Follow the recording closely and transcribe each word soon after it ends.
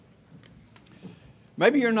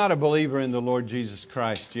Maybe you're not a believer in the Lord Jesus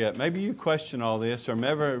Christ yet. Maybe you question all this or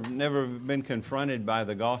never been confronted by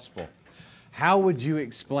the gospel. How would you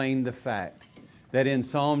explain the fact that in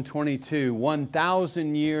Psalm 22,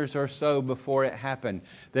 1,000 years or so before it happened,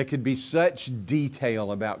 there could be such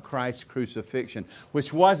detail about Christ's crucifixion,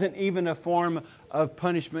 which wasn't even a form of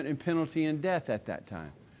punishment and penalty and death at that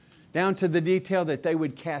time, down to the detail that they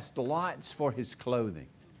would cast lots for His clothing?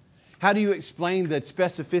 How do you explain the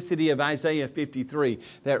specificity of Isaiah 53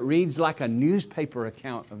 that reads like a newspaper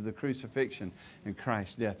account of the crucifixion and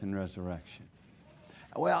Christ's death and resurrection?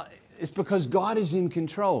 Well, it's because God is in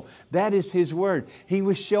control. That is His Word. He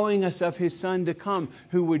was showing us of His Son to come,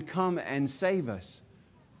 who would come and save us.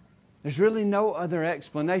 There's really no other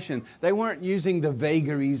explanation. They weren't using the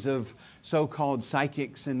vagaries of so-called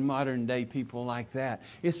psychics and modern day people like that.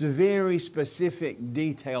 It's a very specific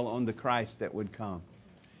detail on the Christ that would come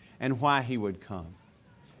and why He would come.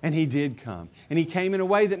 And He did come. And He came in a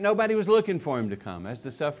way that nobody was looking for Him to come, as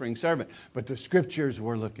the suffering servant. But the Scriptures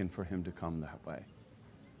were looking for Him to come that way.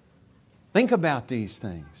 Think about these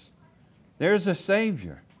things. There's a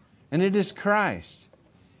Savior, and it is Christ.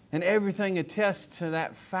 And everything attests to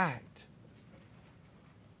that fact.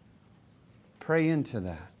 Pray into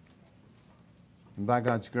that. And by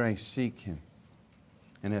God's grace, seek Him.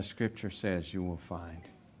 And as Scripture says, you will find.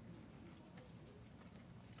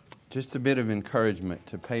 Just a bit of encouragement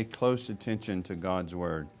to pay close attention to God's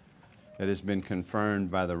Word that has been confirmed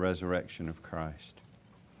by the resurrection of Christ.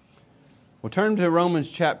 We'll turn to Romans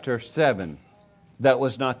chapter 7. That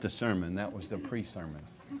was not the sermon, that was the pre-sermon.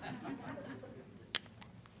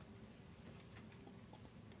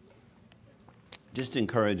 Just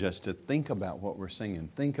encourage us to think about what we're singing,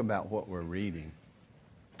 think about what we're reading.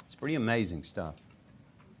 It's pretty amazing stuff.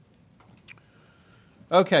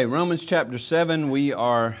 Okay, Romans chapter 7, we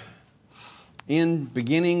are in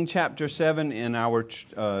beginning chapter 7 in our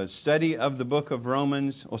study of the book of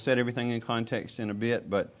Romans. We'll set everything in context in a bit,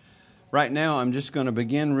 but right now I'm just going to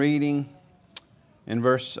begin reading in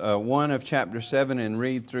verse 1 of chapter 7 and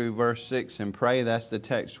read through verse 6 and pray. That's the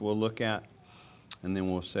text we'll look at, and then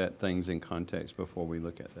we'll set things in context before we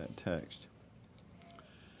look at that text.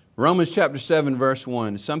 Romans chapter 7 verse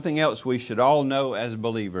 1, something else we should all know as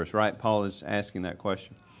believers, right? Paul is asking that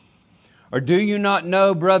question. Or do you not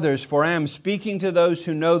know, brothers, for I am speaking to those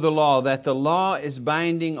who know the law, that the law is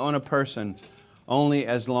binding on a person only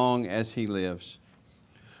as long as he lives.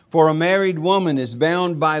 For a married woman is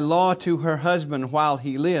bound by law to her husband while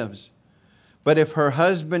he lives. But if her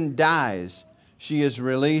husband dies, she is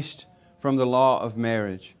released from the law of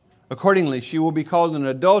marriage. Accordingly, she will be called an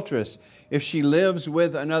adulteress if she lives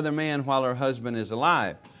with another man while her husband is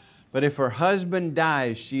alive. But if her husband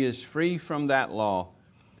dies, she is free from that law.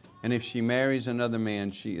 And if she marries another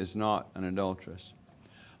man, she is not an adulteress.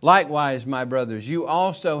 Likewise, my brothers, you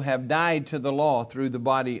also have died to the law through the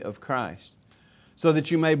body of Christ, so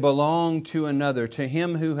that you may belong to another, to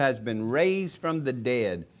Him who has been raised from the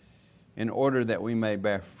dead, in order that we may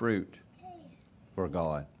bear fruit for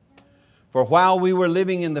God. For while we were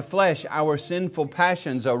living in the flesh, our sinful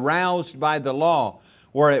passions, aroused by the law,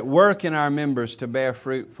 were at work in our members to bear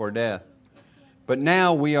fruit for death. But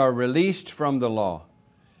now we are released from the law,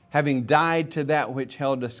 having died to that which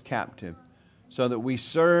held us captive, so that we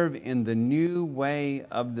serve in the new way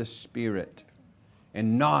of the Spirit,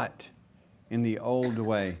 and not in the old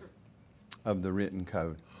way of the written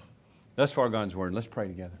code. Thus far God's Word. Let's pray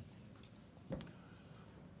together.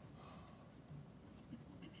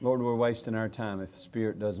 Lord, we're wasting our time if the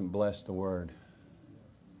Spirit doesn't bless the Word,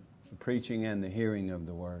 the preaching and the hearing of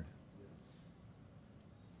the Word.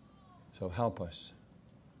 So help us.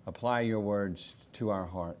 Apply your words to our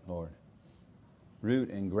heart, Lord. Root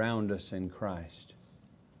and ground us in Christ.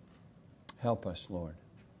 Help us, Lord,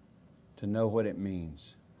 to know what it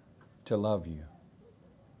means to love you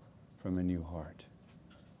from a new heart.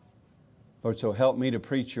 Lord, so help me to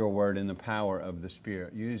preach your word in the power of the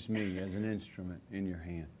Spirit. Use me as an instrument in your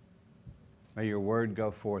hand. May your word go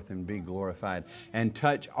forth and be glorified, and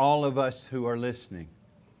touch all of us who are listening,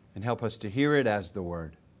 and help us to hear it as the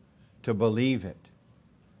word, to believe it,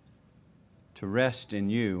 to rest in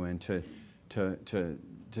you, and to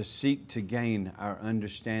seek to gain our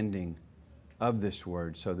understanding of this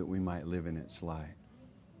word so that we might live in its light.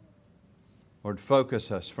 Lord,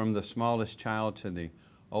 focus us from the smallest child to the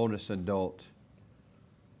oldest adult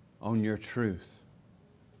on your truth,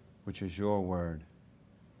 which is your word.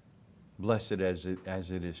 Bless it as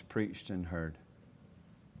it is preached and heard.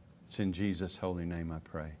 It's in Jesus' holy name I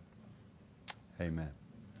pray. Amen.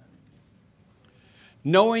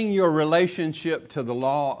 Knowing your relationship to the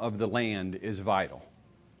law of the land is vital.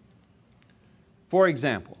 For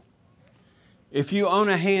example, If you own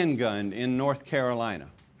a handgun in North Carolina,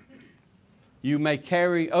 you may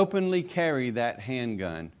openly carry that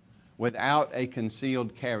handgun without a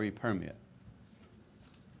concealed carry permit.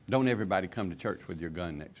 Don't everybody come to church with your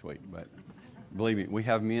gun next week, but believe me, we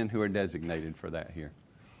have men who are designated for that here.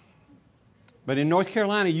 But in North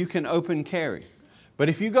Carolina, you can open carry. But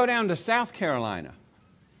if you go down to South Carolina,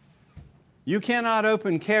 you cannot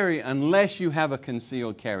open carry unless you have a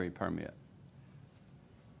concealed carry permit.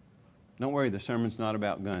 Don't worry, the sermon's not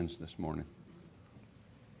about guns this morning.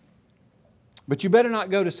 But you better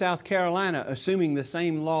not go to South Carolina assuming the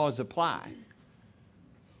same laws apply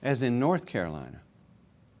as in North Carolina,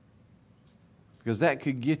 because that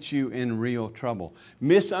could get you in real trouble.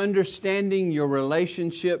 Misunderstanding your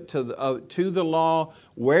relationship to the law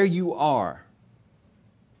where you are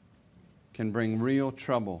can bring real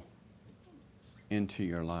trouble into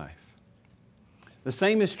your life. The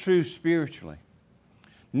same is true spiritually.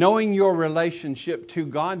 Knowing your relationship to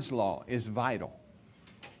God's law is vital.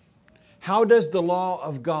 How does the law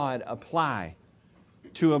of God apply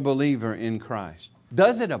to a believer in Christ?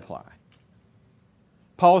 Does it apply?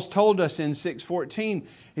 Paul's told us in 6:14,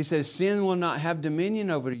 he says, sin will not have dominion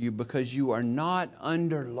over you because you are not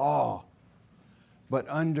under law, but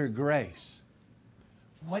under grace.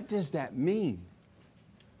 What does that mean?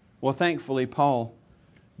 Well, thankfully, Paul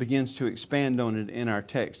begins to expand on it in our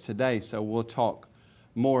text today, so we'll talk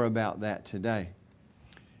more about that today.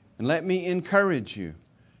 And let me encourage you,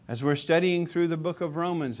 as we're studying through the book of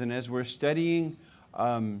Romans and as we're studying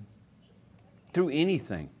through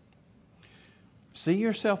anything, see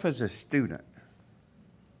yourself as a student,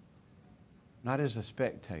 not as a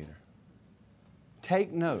spectator.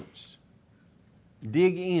 Take notes.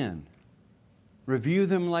 Dig in. Review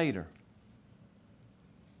them later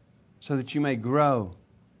so that you may grow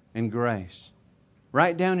in grace.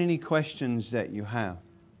 Write down any questions that you have.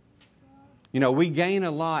 You know, we gain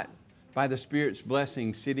a lot by the Spirit's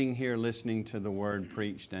blessing sitting here listening to the Word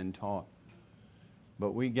preached and taught.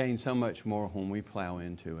 But we gain so much more when we plow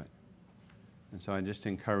into it. And so I just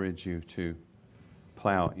encourage you to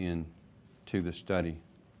plow into the study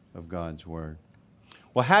of God's Word.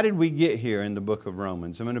 Well, how did we get here in the book of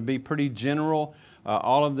Romans? I'm going to be pretty general.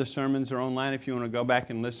 All of the sermons are online if you want to go back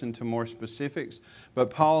and listen to more specifics.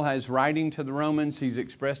 But Paul has writing to the Romans. He's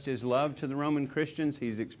expressed his love to the Roman Christians.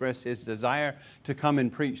 He's expressed his desire to come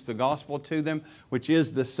and preach the gospel to them, which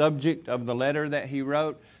is the subject of the letter that he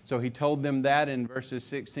wrote. So he told them that in verses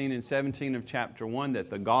 16 and 17 of chapter 1, that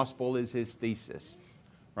the gospel is his thesis,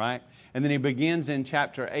 right? And then he begins in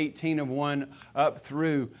chapter 18 of 1 up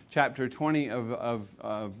through chapter 20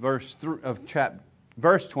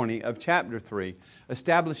 verse 20 of chapter 3,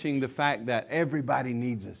 establishing the fact that everybody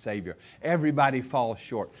needs a Savior. Everybody falls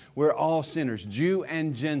short. We're all sinners, Jew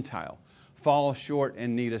and Gentile, fall short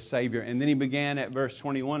and need a Savior. And then he began at verse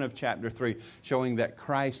 21 of chapter 3, showing that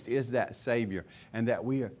Christ is that Savior, and that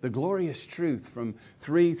we are, the glorious truth from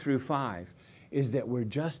 3 through 5, is that we're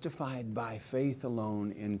justified by faith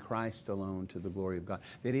alone, in Christ alone, to the glory of God.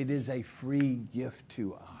 That it is a free gift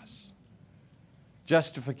to us.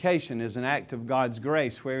 Justification is an act of God's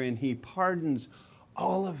grace wherein He pardons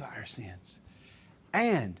all of our sins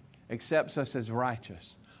and accepts us as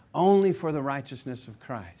righteous only for the righteousness of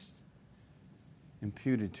Christ,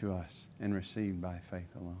 imputed to us and received by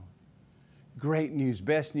faith alone. Great news,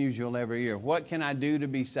 best news you'll ever hear. What can I do to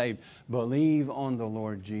be saved? Believe on the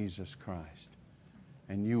Lord Jesus Christ,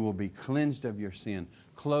 and you will be cleansed of your sin,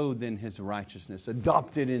 clothed in His righteousness,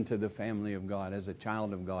 adopted into the family of God as a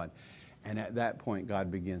child of God. And at that point,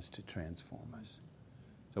 God begins to transform us.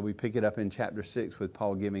 So we pick it up in chapter 6 with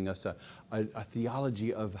Paul giving us a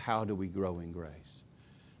theology of how do we grow in grace,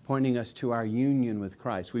 pointing us to our union with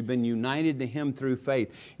Christ. We've been united to Him through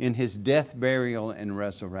faith in His death, burial, and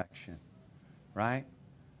resurrection. Right?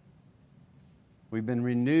 We've been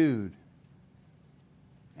renewed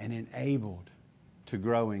and enabled to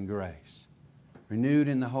grow in grace. Renewed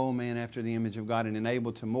in the whole man after the image of God, and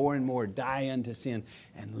enabled to more and more die unto sin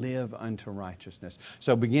and live unto righteousness.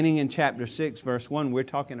 So beginning in chapter 6, verse 1, we're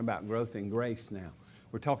talking about growth in grace now.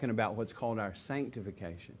 We're talking about what's called our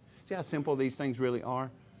sanctification. See how simple these things really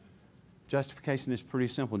are? Justification is pretty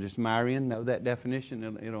simple. Just Marian, know that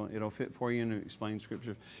definition. It'll fit for you and explain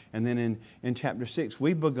Scripture. And then in chapter 6,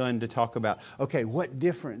 we've begun to talk about, okay, what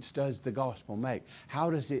difference does the gospel make? How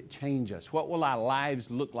does it change us? What will our lives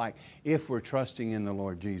look like if we're trusting in the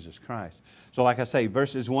Lord Jesus Christ? So like I say,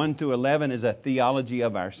 verses 1 through 11 is a theology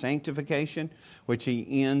of our sanctification, which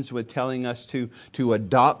he ends with telling us to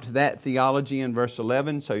adopt that theology in verse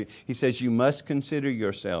 11. So he says, you must consider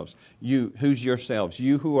yourselves. You, who's yourselves?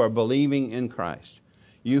 You who are believing in Christ.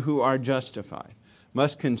 You who are justified.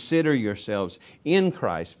 must consider yourselves in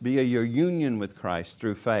Christ, via your union with Christ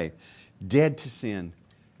through faith, dead to sin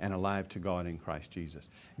and alive to God in Christ Jesus.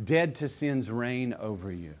 Dead to sin's reign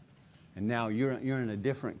over you. And now you're in a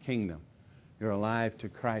different kingdom. You're alive to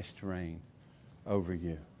Christ's reign over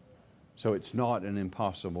you. So it's not an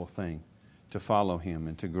impossible thing to follow Him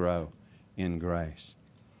and to grow in grace.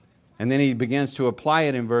 And then he begins to apply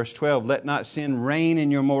it in verse 12. Let not sin reign in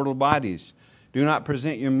your mortal bodies. Do not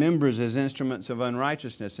present your members as instruments of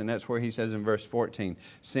unrighteousness. And that's where he says in verse 14,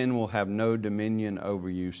 sin will have no dominion over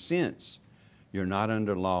you since you're not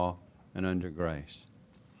under law and under grace.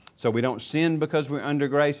 So we don't sin because we're under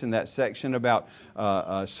grace. In that section about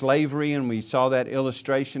slavery, and we saw that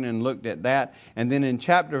illustration and looked at that. And then in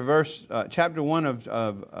chapter 1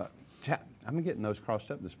 I'm getting those crossed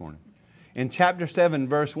up this morning. In chapter 7,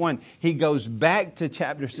 verse 1, he goes back to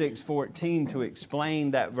chapter 6, 14 to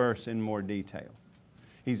explain that verse in more detail.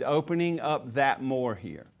 He's opening up that more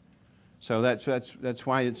here. So that's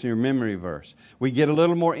why it's your memory verse. We get a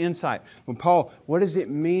little more insight. Well, Paul, what does it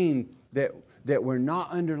mean that we're not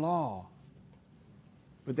under law,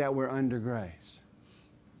 but that we're under grace?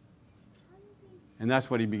 And that's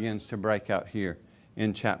what he begins to break out here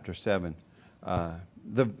in chapter 7.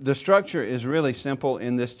 The structure is really simple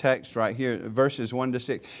in this text right here, verses 1 to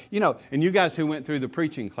 6. And you guys who went through the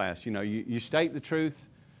preaching class, you state the truth,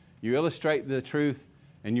 you illustrate the truth,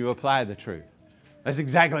 and you apply the truth. That's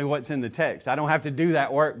exactly what's in the text. I don't have to do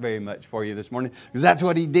that work very much for you this morning, because that's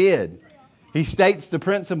what he did. He states the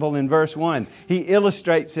principle in verse 1. He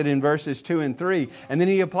illustrates it in verses 2 and 3, and then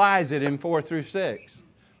he applies it in 4 through 6.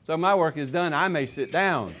 So my work is done. I may sit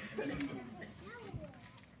down.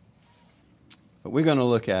 But we're going to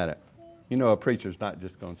look at it. A preacher's not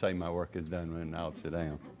just going to say my work is done and I'll sit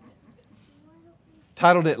down.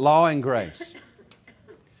 Titled it Law and Grace.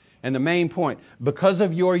 And the main point, because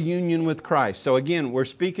of your union with Christ. So again, we're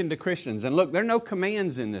speaking to Christians. And look, there are no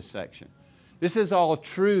commands in this section. This is all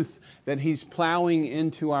truth that he's plowing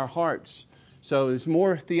into our hearts. So it's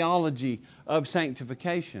more theology of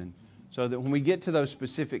sanctification. So that when we get to those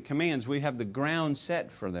specific commands, we have the ground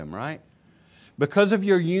set for them, right? Because of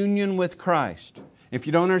your union with Christ. If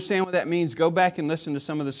you don't understand what that means, go back and listen to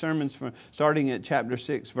some of the sermons from starting at chapter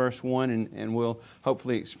 6, verse 1, and we'll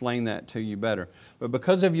hopefully explain that to you better. But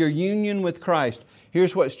because of your union with Christ,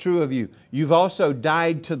 here's what's true of you. You've also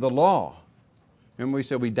died to the law. Remember we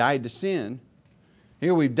said we died to sin.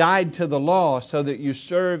 Here we've died to the law so that you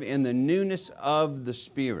serve in the newness of the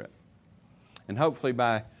Spirit. And hopefully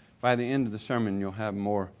by the end of the sermon you'll have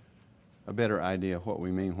a better idea of what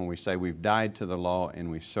we mean when we say we've died to the law and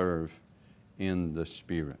we serve in the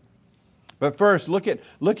Spirit. But first, look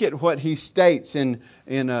at what he states in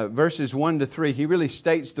verses 1 to 3. He really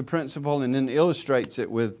states the principle and then illustrates it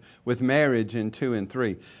with marriage in 2 and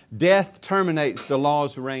 3. Death terminates the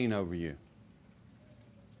law's reign over you.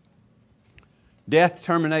 Death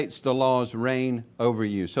terminates the law's reign over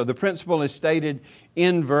you. So the principle is stated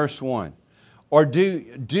in verse 1. Or do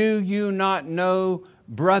you not know,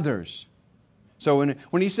 brothers? So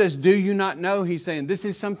when he says, do you not know, he's saying this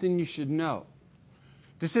is something you should know.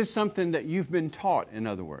 This is something that you've been taught, in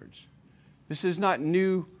other words. This is not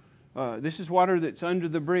new. This is water that's under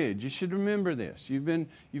the bridge. You should remember this. You've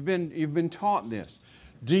been taught this.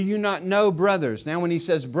 Do you not know, brothers? Now when he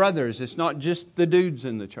says brothers, it's not just the dudes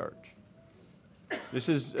in the church. This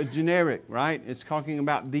is a generic, right? It's talking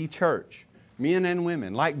about the church. Men and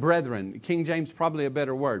women, like brethren. King James probably a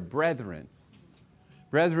better word, brethren.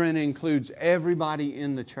 Brethren includes everybody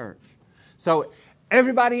in the church. So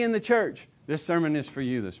everybody in the church, this sermon is for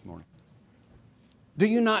you this morning. Do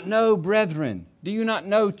you not know, brethren? Do you not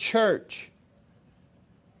know, church?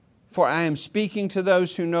 For I am speaking to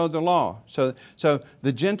those who know the law. So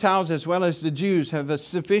the Gentiles as well as the Jews have a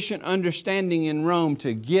sufficient understanding in Rome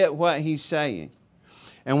to get what he's saying.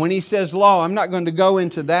 And when he says law, I'm not going to go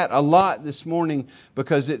into that a lot this morning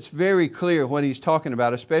because it's very clear what he's talking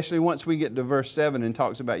about, especially once we get to verse 7 and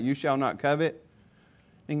talks about you shall not covet.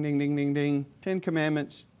 Ding, ding, ding, ding, ding. 10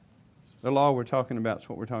 Commandments. The law we're talking about is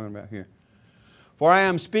what we're talking about here. For I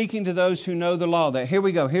am speaking to those who know the law. That here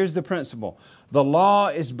we go. Here's the principle. The law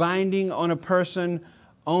is binding on a person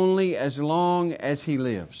only as long as he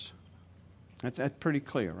lives. That's pretty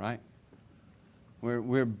clear, right?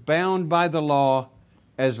 We're bound by the law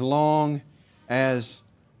as long as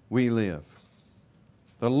we live.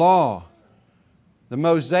 The law, the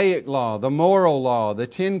Mosaic law, the moral law, the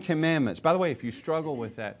 10 Commandments. By the way, if you struggle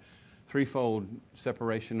with that threefold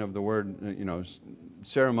separation of the word,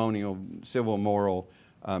 ceremonial, civil, moral,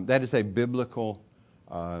 that is a biblical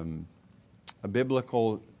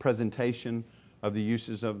presentation of the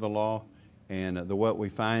uses of the law. and what we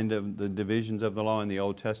find of the divisions of the law in the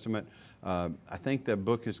Old Testament. I think the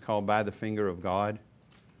book is called By the Finger of God,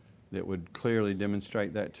 that would clearly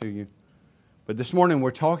demonstrate that to you. But this morning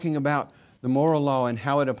we're talking about the moral law and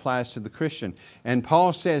how it applies to the Christian. And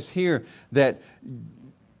Paul says here that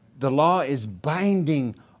the law is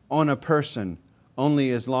binding on a person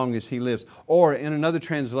only as long as he lives. Or in another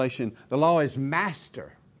translation, the law is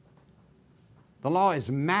master. The law is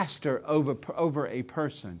master over a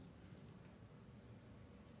person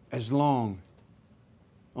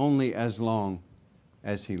only as long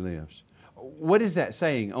as he lives. What is that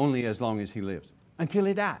saying, only as long as he lives? Until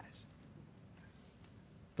he dies.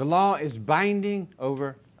 The law is binding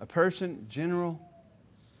over a person, general,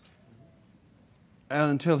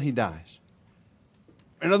 until he dies.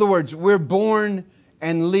 In other words, we're born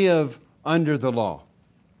and live under the law.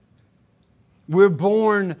 We're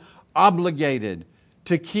born obligated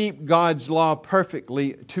to keep God's law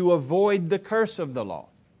perfectly to avoid the curse of the law.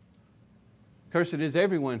 Cursed is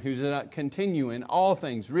everyone who does not continue in all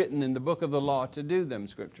things written in the book of the law to do them,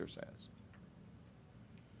 Scripture says.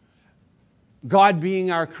 God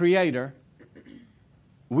being our creator,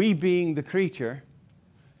 we being the creature,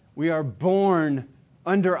 we are born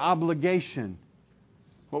under obligation.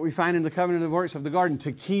 What we find in the covenant of the works of the garden,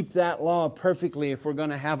 to keep that law perfectly if we're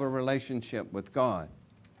going to have a relationship with God.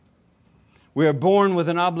 We are born with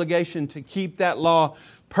an obligation to keep that law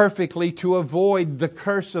perfectly to avoid the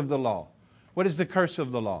curse of the law. What is the curse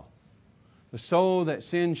of the law? The soul that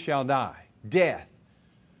sins shall die. Death.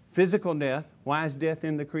 Physical death. Why is death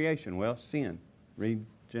in the creation? Well, sin. Read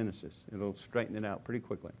Genesis. It'll straighten it out pretty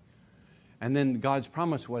quickly. And then God's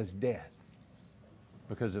promise was death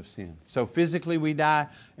because of sin. So physically we die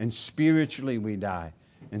and spiritually we die.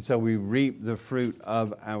 And so we reap the fruit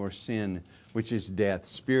of our sin, which is death,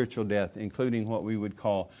 spiritual death, including what we would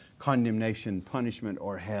call condemnation, punishment,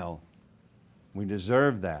 or hell. We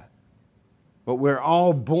deserve that. But we're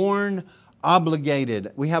all born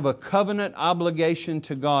obligated. We have a covenant obligation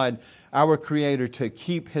to God, our Creator, to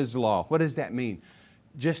keep His law. What does that mean?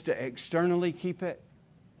 Just to externally keep it?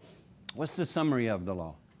 What's the summary of the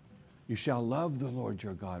law? You shall love the Lord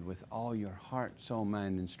your God with all your heart, soul,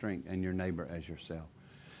 mind, and strength, and your neighbor as yourself.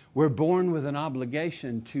 We're born with an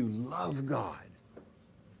obligation to love God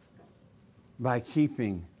by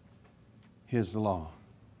keeping His law.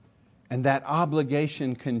 And that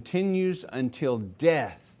obligation continues until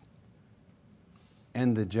death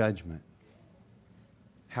and the judgment.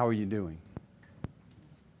 How are you doing?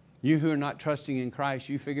 You who are not trusting in Christ,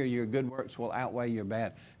 you figure your good works will outweigh your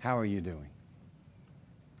bad. How are you doing?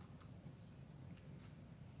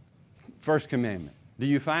 First commandment. Do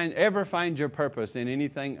you ever find your purpose in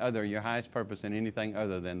anything other, your highest purpose in anything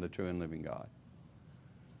other than the true and living God?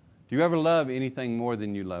 Do you ever love anything more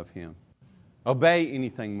than you love Him? Obey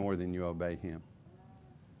anything more than you obey Him?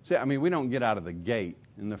 See, we don't get out of the gate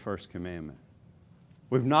in the first commandment.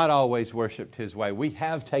 We've not always worshiped His way. We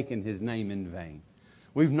have taken His name in vain.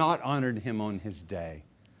 We've not honored Him on His day.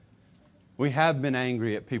 We have been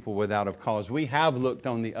angry at people without a cause. We have looked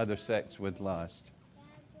on the other sex with lust.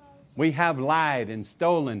 We have lied and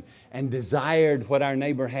stolen and desired what our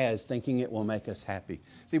neighbor has, thinking it will make us happy.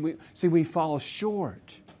 See, we fall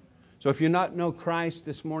short. So if you not know Christ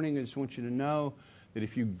this morning, I just want you to know that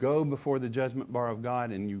if you go before the judgment bar of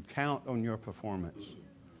God and you count on your performance,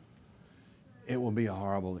 it will be a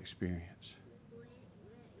horrible experience.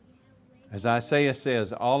 As Isaiah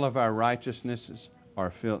says, all of our righteousnesses are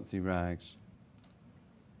filthy rags.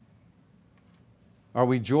 Are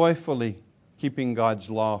we joyfully keeping God's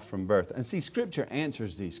law from birth? And see, Scripture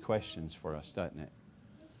answers these questions for us, doesn't it?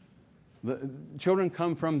 The children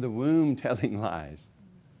come from the womb telling lies.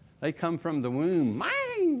 They come from the womb,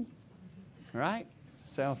 mine, right?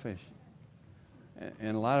 Selfish.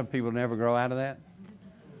 And a lot of people never grow out of that.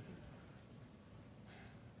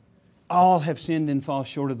 All have sinned and fall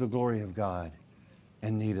short of the glory of God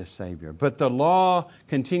and need a Savior. But the law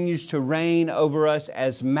continues to reign over us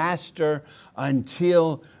as master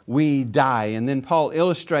until we die. And then Paul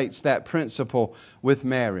illustrates that principle with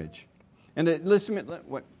marriage. And listen,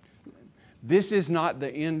 this is not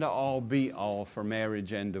the end-all, be-all for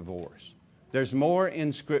marriage and divorce. There's more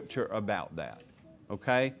in Scripture about that,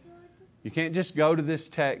 okay? You can't just go to this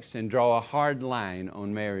text and draw a hard line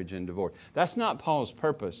on marriage and divorce. That's not Paul's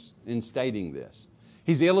purpose in stating this.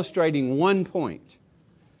 He's illustrating one point,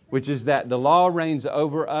 which is that the law reigns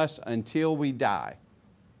over us until we die.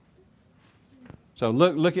 So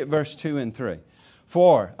look at verse 2 and 3.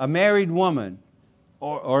 For a married woman,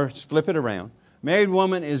 or flip it around, married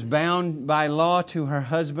woman is bound by law to her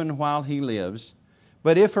husband while he lives,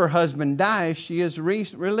 but if her husband dies, she is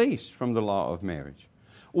released from the law of marriage.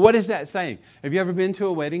 What is that saying? Have you ever been to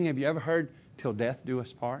a wedding? Have you ever heard, till death do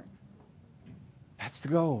us part? That's the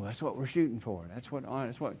goal. That's what we're shooting for. That's what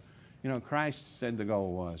Christ said the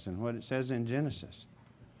goal was, and what it says in Genesis.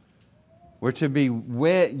 We're to be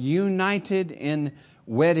united in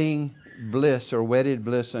wedding bliss or wedded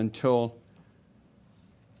bliss until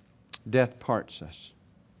death parts us.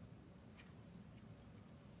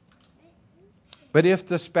 But if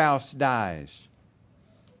the spouse dies,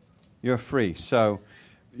 you're free. So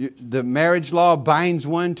the marriage law binds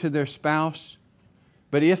one to their spouse.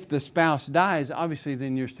 But if the spouse dies, obviously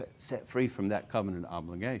then you're set free from that covenant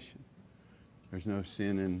obligation. There's no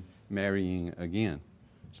sin in marrying again.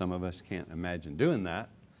 Some of us can't imagine doing that,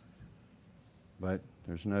 but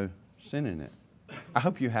there's no sin in it. I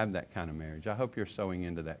hope you have that kind of marriage. I hope you're sowing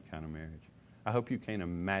into that kind of marriage. I hope you can't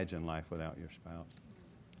imagine life without your spouse.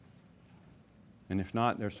 And if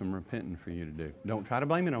not, there's some repenting for you to do. Don't try to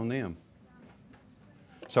blame it on them.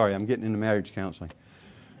 Sorry, I'm getting into marriage counseling.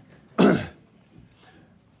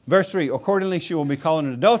 Verse 3, accordingly she will be called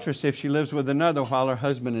an adulteress if she lives with another while her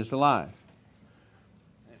husband is alive.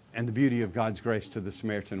 And the beauty of God's grace to the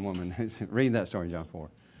Samaritan woman. Read that story, John 4.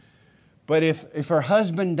 But if her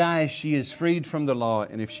husband dies, she is freed from the law.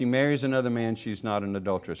 And if she marries another man, she's not an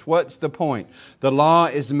adulteress. What's the point? The law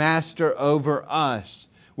is master over us.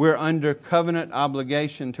 We're under covenant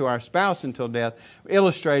obligation to our spouse until death,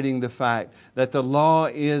 illustrating the fact that the law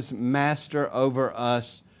is master over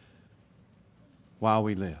us while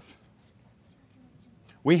we live.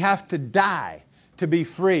 We have to die to be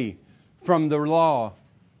free from the law,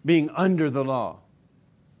 being under the law.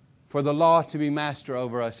 For the law to be master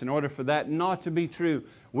over us. In order for that not to be true,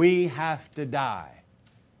 we have to die.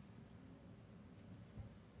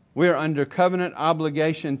 We're under covenant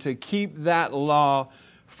obligation to keep that law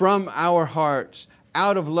from our hearts,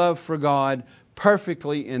 out of love for God,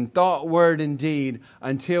 perfectly in thought, word, and deed,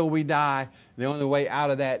 until we die. The only way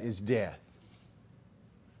out of that is death.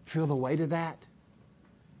 Feel the weight of that?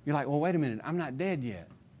 You're like, well, wait a minute, I'm not dead yet.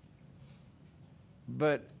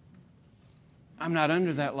 But I'm not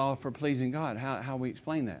under that law for pleasing God. How we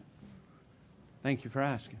explain that? Thank you for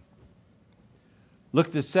asking. Look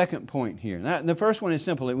at the second point here. Now, the first one is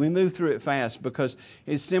simple. We move through it fast because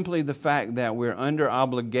it's simply the fact that we're under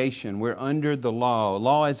obligation. We're under the law.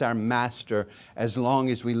 Law is our master as long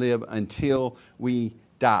as we live until we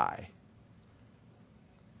die.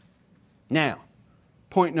 Now,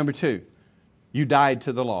 point number 2. You died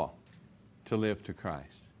to the law to live to Christ.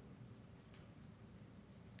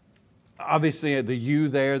 Obviously, the you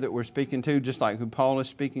there that we're speaking to, just like who Paul is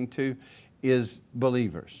speaking to, is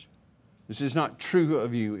believers. This is not true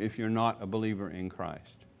of you if you're not a believer in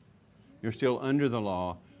Christ. You're still under the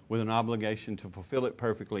law with an obligation to fulfill it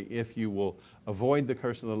perfectly if you will avoid the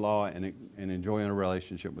curse of the law and enjoy a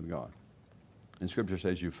relationship with God. And Scripture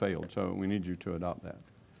says you failed, so we need you to adopt that.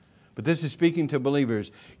 But this is speaking to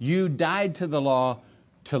believers. You died to the law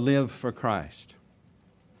to live for Christ.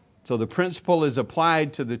 So the principle is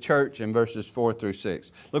applied to the church in verses 4 through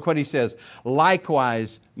 6. Look what he says.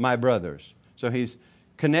 Likewise, my brothers. So he's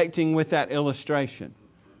connecting with that illustration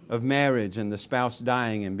of marriage and the spouse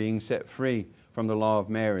dying and being set free from the law of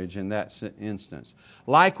marriage in that instance.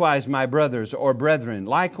 Likewise, my brothers or brethren.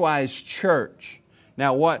 Likewise, church.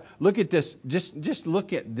 Now what? Look at this. Just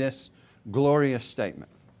look at this glorious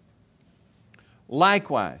statement.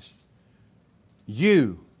 Likewise,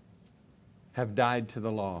 you have died to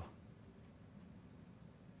the law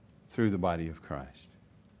through the body of Christ.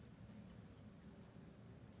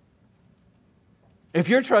 If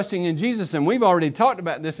you're trusting in Jesus, and we've already talked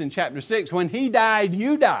about this in chapter 6, when He died,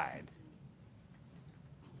 you died.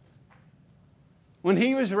 When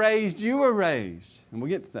He was raised, you were raised. And we'll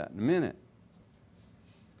get to that in a minute.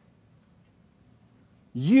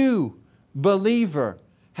 You, believer,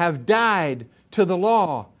 have died to the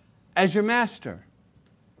law as your master.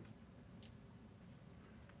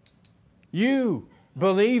 You,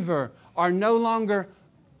 believer, are no longer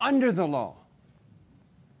under the law.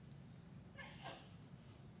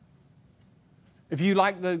 If you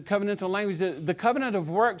like the covenantal language, the covenant of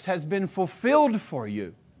works has been fulfilled for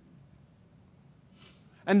you.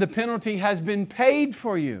 And the penalty has been paid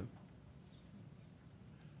for you.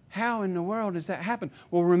 How in the world does that happen?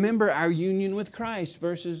 Well, remember our union with Christ,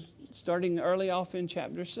 verses starting early off in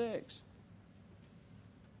chapter 6.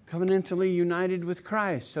 Covenantally united with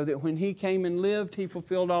Christ, so that when He came and lived, He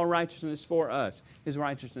fulfilled all righteousness for us. His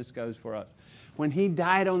righteousness goes for us. When He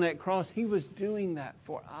died on that cross, He was doing that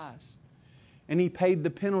for us. And He paid the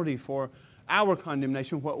penalty for our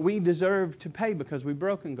condemnation, what we deserved to pay because we've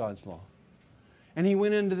broken God's law. And He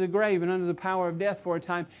went into the grave and under the power of death for a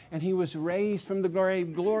time, and He was raised from the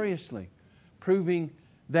grave gloriously, proving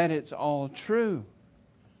that it's all true.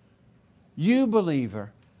 You,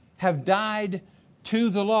 believer, have died to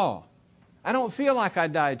the law. I don't feel like I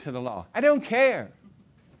died to the law. I don't care.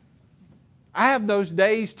 I have those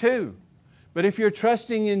days too. But if you're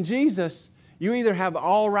trusting in Jesus, you either have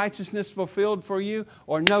all righteousness fulfilled for you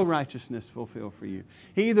or no righteousness fulfilled for you.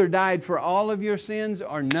 He either died for all of your sins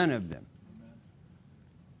or none of them.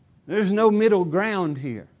 There's no middle ground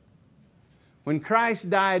here. When Christ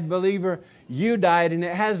died, believer, you died, and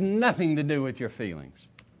it has nothing to do with your feelings.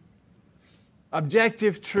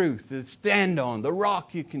 Objective truth to stand on, the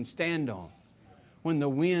rock you can stand on when the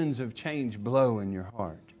winds of change blow in your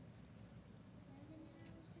heart.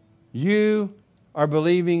 You are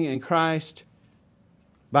believing in Christ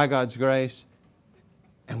by God's grace,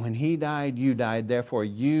 and when He died, you died. Therefore,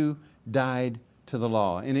 you died to the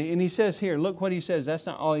law. And He says here, look what He says. That's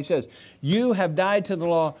not all He says. You have died to the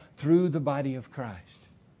law through the body of Christ.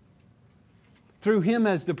 Through Him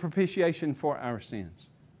as the propitiation for our sins.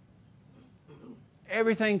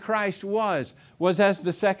 Everything Christ was as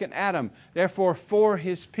the second Adam. Therefore, for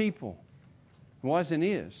His people. Was and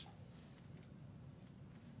is.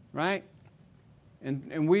 Right?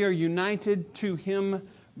 And we are united to Him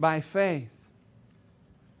by faith.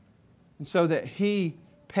 And so that He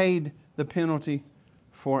paid the penalty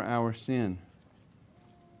for our sin.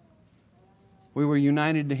 We were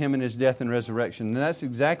united to Him in His death and resurrection. And that's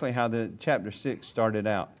exactly how the chapter 6 started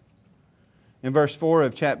out. In verse 4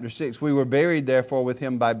 of chapter 6, we were buried therefore with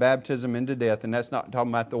Him by baptism into death. And that's not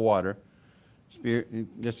talking about the water.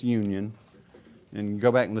 Spirit, just union. And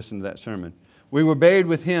go back and listen to that sermon. We were buried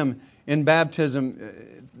with Him in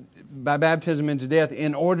baptism, by baptism into death,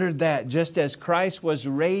 in order that just as Christ was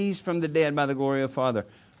raised from the dead by the glory of the Father,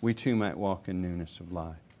 we too might walk in newness of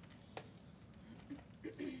life.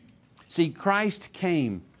 See, Christ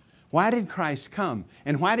came. Why did Christ come?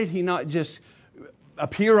 And why did He not just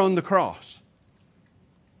appear on the cross?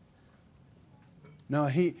 No,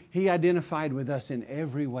 He identified with us in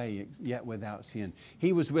every way, yet without sin.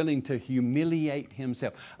 He was willing to humiliate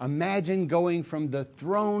Himself. Imagine going from the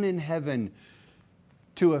throne in heaven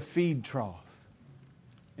to a feed trough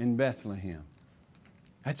in Bethlehem.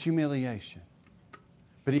 That's humiliation.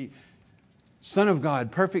 But He, Son of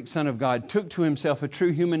God, perfect Son of God, took to Himself a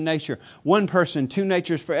true human nature. One person, two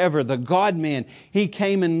natures forever, the God-man. He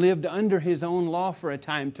came and lived under His own law for a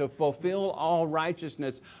time to fulfill all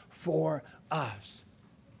righteousness for us.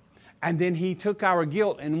 And then He took our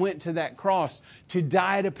guilt and went to that cross to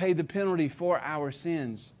die to pay the penalty for our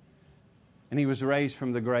sins. And He was raised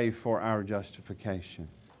from the grave for our justification.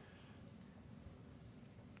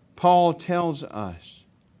 Paul tells us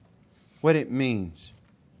what it means.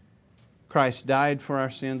 Christ died for our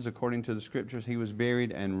sins according to the Scriptures. He was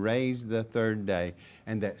buried and raised the third day.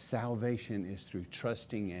 And that salvation is through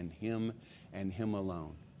trusting in Him and Him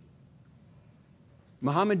alone.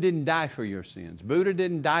 Muhammad didn't die for your sins. Buddha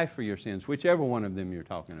didn't die for your sins, whichever one of them you're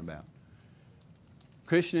talking about.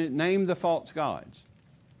 Krishna, name the false gods.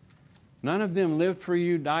 None of them lived for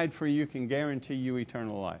you, died for you, can guarantee you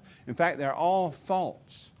eternal life. In fact, they're all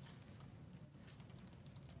false.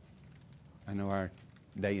 I know our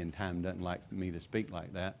day and time doesn't like me to speak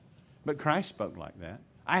like that, but Christ spoke like that.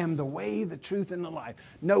 I am the way, the truth, and the life.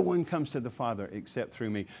 No one comes to the Father except through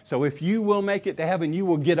me. So if you will make it to heaven, you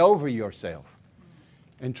will get over yourself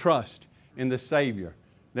and trust in the Savior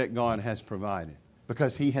that God has provided,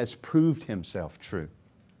 because He has proved Himself true.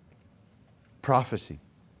 Prophecy,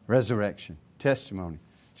 resurrection, testimony.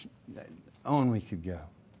 On we could go.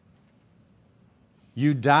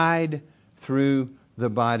 You died through the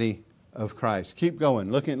body of Christ. Keep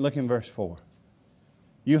going. Look in verse 4.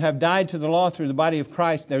 You have died to the law through the body of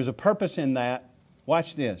Christ. There's a purpose in that.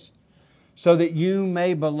 Watch this. So that you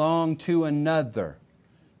may belong to another,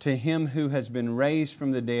 to Him who has been raised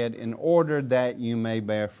from the dead, in order that you may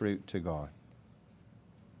bear fruit to God.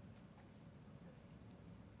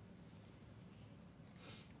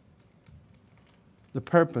 The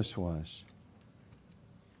purpose was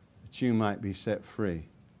that you might be set free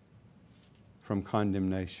from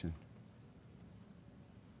condemnation.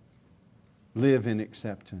 Live in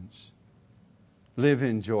acceptance. Live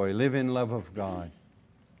in joy. Live in love of God.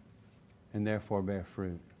 And therefore bear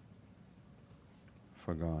fruit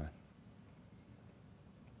for God.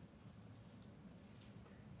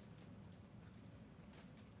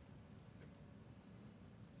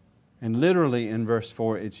 And literally in verse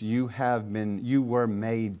 4, it's you were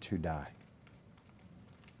made to die.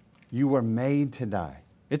 You were made to die.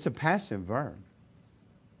 It's a passive verb.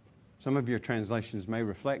 Some of your translations may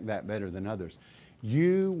reflect that better than others.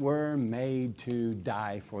 You were made to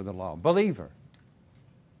die for the law. Believer.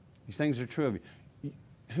 These things are true of you.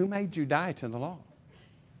 Who made you die to the law?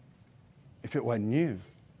 if it wasn't you.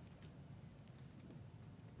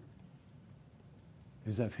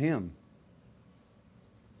 It's of Him.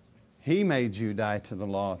 He made you die to the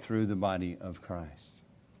law through the body of Christ.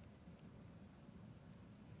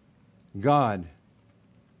 God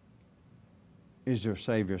is your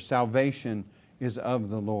Savior. Salvation is of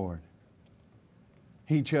the Lord.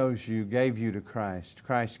 He chose you, gave you to Christ.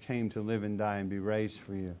 Christ came to live and die and be raised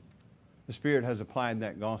for you. The Spirit has applied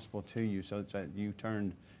that gospel to you so that you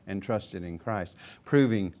turned and trusted in Christ,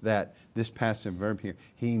 proving that this passive verb here,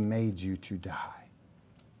 He made you to die.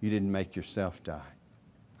 You didn't make yourself die.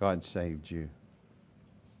 God saved you.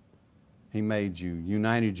 He made you,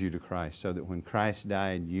 united you to Christ so that when Christ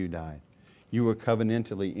died, you died. You were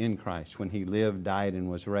covenantally in Christ when He lived, died, and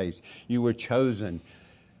was raised. You were chosen.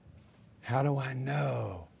 How do I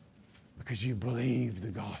know? Because you believe the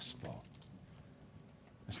gospel.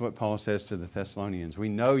 That's what Paul says to the Thessalonians. We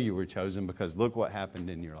know you were chosen because look what happened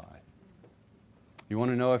in your life. You want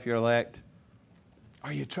to know if you're elect?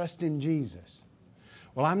 Are you trusting Jesus?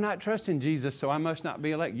 Well, I'm not trusting Jesus, so I must not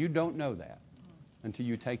be elect. You don't know that until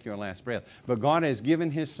you take your last breath. But God has given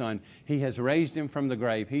His Son. He has raised Him from the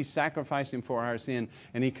grave. He sacrificed Him for our sin,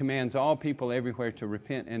 and He commands all people everywhere to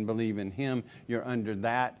repent and believe in Him. You're under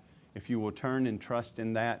that. If you will turn and trust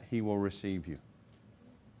in that, He will receive you.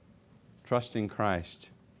 Trust in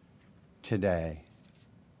Christ today.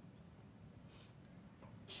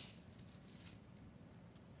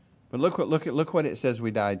 But look what it says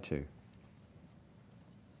we died to.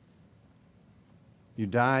 You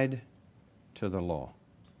died to the law.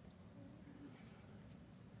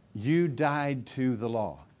 You died to the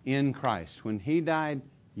law in Christ. When He died,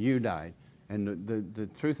 you died. And the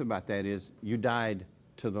truth about that is you died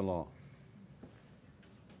to the law.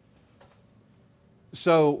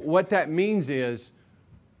 So what that means is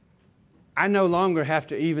I no longer have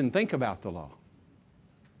to even think about the law.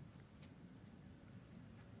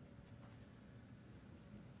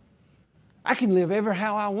 I can live ever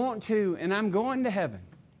how I want to, and I'm going to heaven.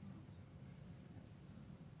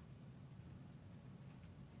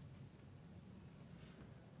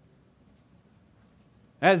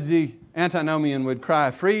 As the antinomian would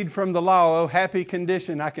cry, freed from the law, oh happy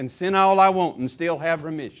condition, I can sin all I want and still have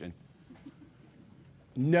remission.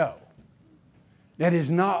 No. That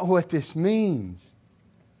is not what this means.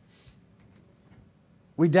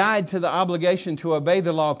 We died to the obligation to obey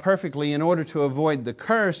the law perfectly in order to avoid the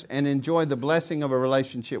curse and enjoy the blessing of a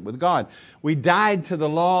relationship with God. We died to the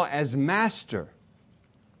law as master.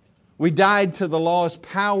 We died to the law's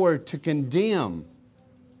power to condemn.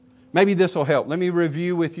 Maybe this will help. Let me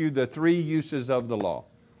review with you the three uses of the law.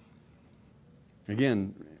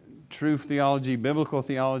 Again, true theology, biblical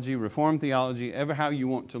theology, Reformed theology, ever how you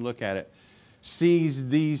want to look at it, sees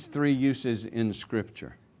these three uses in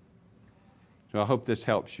Scripture. So I hope this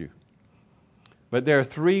helps you. But there are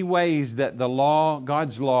three ways that the law,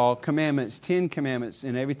 God's law, commandments, 10 commandments,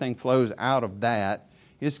 and everything flows out of that.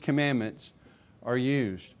 His commandments are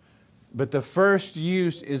used. But the first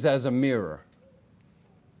use is as a mirror.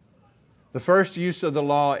 The first use of the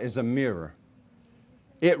law is a mirror.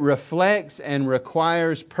 It reflects and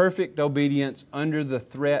requires perfect obedience under the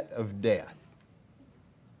threat of death.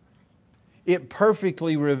 It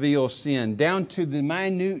perfectly reveals sin down to the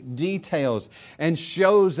minute details and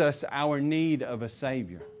shows us our need of a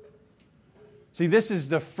Savior. See, this is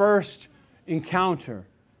the first encounter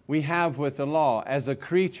we have with the law as a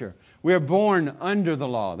creature. We're born under the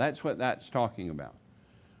law. That's what that's talking about.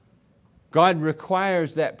 God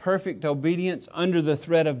requires that perfect obedience under the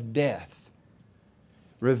threat of death.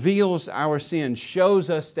 Reveals our sin, shows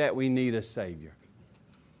us that we need a Savior.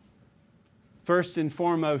 First and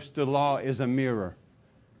foremost, the law is a mirror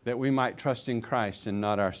that we might trust in Christ and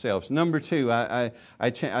not ourselves. Number two, I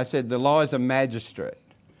said the law is a magistrate.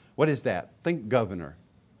 What is that? Think governor,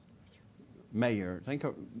 mayor, think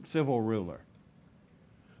of civil ruler.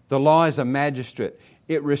 The law is a magistrate.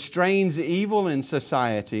 It restrains evil in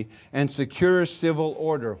society and secures civil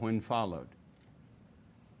order when followed.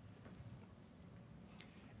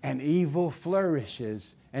 And evil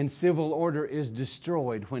flourishes and civil order is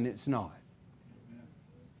destroyed when it's not.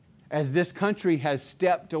 As this country has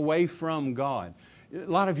stepped away from God. A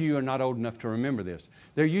lot of you are not old enough to remember this.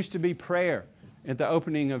 There used to be prayer at the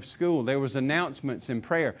opening of school. There was announcements and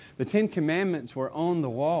prayer. The 10 Commandments were on the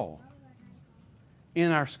wall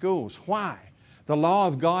in our schools. Why? The law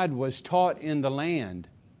of God was taught in the land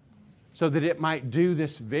so that it might do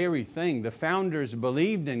this very thing. The founders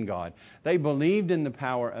believed in God. They believed in the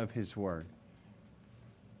power of His Word.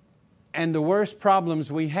 And the worst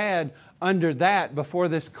problems we had under that, before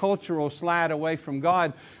this cultural slide away from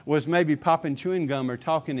God, was maybe popping chewing gum or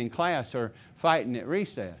talking in class or fighting at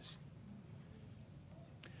recess.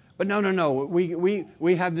 But no.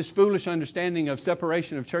 We have this foolish understanding of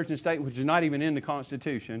separation of church and state, which is not even in the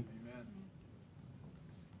Constitution. Amen.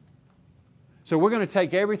 So we're going to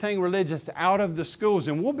take everything religious out of the schools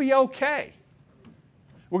and we'll be okay.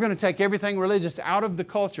 We're going to take everything religious out of the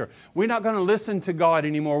culture. We're not going to listen to God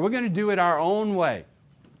anymore. We're going to do it our own way.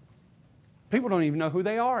 People don't even know who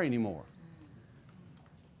they are anymore.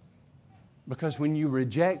 Because when you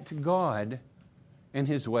reject God and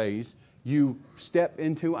His ways, you step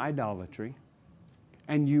into idolatry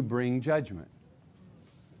and you bring judgment.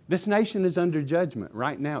 This nation is under judgment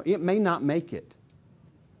right now. It may not make it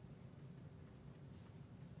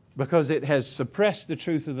because it has suppressed the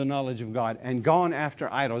truth of the knowledge of God and gone after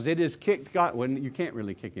idols. It has kicked God. Well, you can't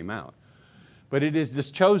really kick Him out. But it is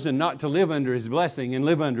just chosen not to live under His blessing and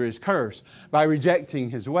live under His curse by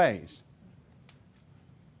rejecting His ways.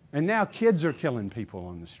 And now kids are killing people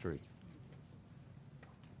on the street.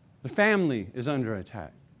 The family is under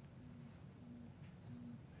attack.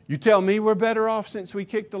 You tell me we're better off since we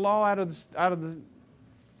kicked the law out of the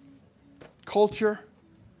culture?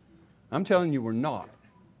 I'm telling you we're not.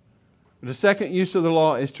 The second use of the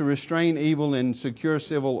law is to restrain evil and secure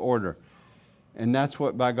civil order. And that's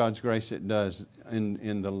what, by God's grace, it does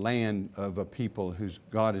in the land of a people whose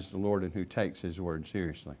God is the Lord and who takes His word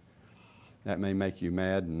seriously. That may make you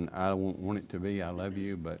mad, and I don't want it to be. I love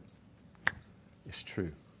you, but it's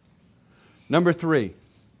true. Number 3,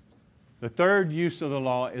 the third use of the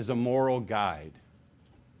law is a moral guide.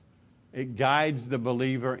 It guides the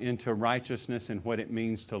believer into righteousness and what it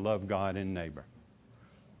means to love God and neighbor.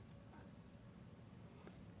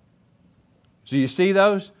 So you see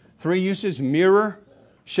those 3 uses? Mirror,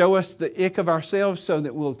 show us the ick of ourselves so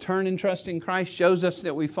that we'll turn and trust in Christ, shows us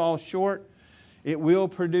that we fall short. It will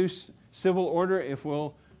produce civil order if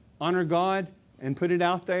we'll honor God and put it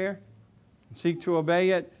out there and seek to obey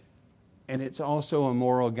it. And it's also a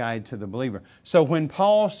moral guide to the believer. So when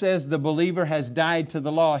Paul says the believer has died to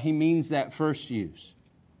the law, he means that first use.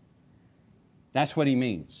 That's what he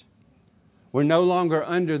means. We're no longer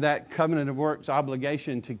under that covenant of works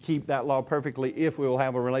obligation to keep that law perfectly if we will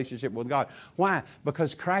have a relationship with God. Why?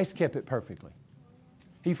 Because Christ kept it perfectly.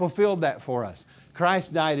 He fulfilled that for us.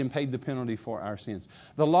 Christ died and paid the penalty for our sins.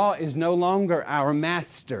 The law is no longer our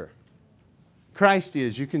master. Christ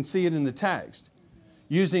is. You can see it in the text.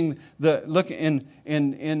 Using the, look in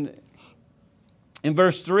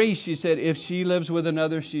verse 3, she said, if she lives with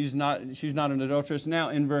another, she's not an adulteress. Now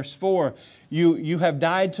in verse 4, you have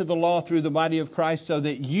died to the law through the body of Christ so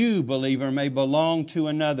that you, believer, may belong to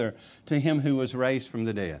another, to Him who was raised from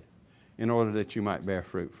the dead, in order that you might bear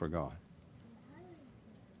fruit for God.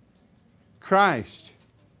 Christ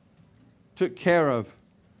took care of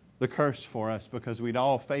the curse for us because we'd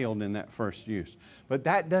all failed in that first use. But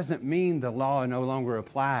that doesn't mean the law no longer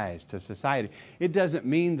applies to society. It doesn't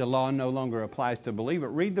mean the law no longer applies to believer.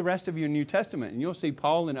 Read the rest of your New Testament and you'll see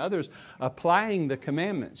Paul and others applying the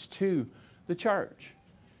commandments to the church,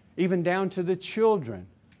 even down to the children.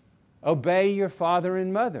 Obey your father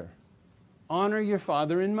and mother. Honor your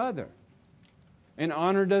father and mother. And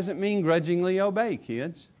honor doesn't mean grudgingly obey,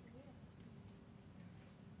 kids.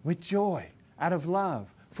 With joy, out of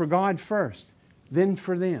love. For God first, then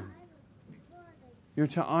for them. You're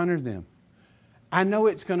to honor them. I know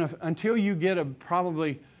it's going to, until you get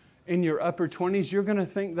probably in your upper 20s, you're going to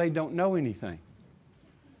think they don't know anything.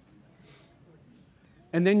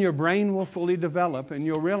 And then your brain will fully develop and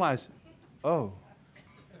you'll realize, oh,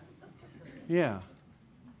 yeah.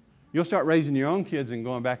 You'll start raising your own kids and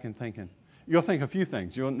going back and thinking. You'll think a few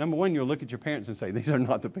things. Number one, you'll look at your parents and say, these are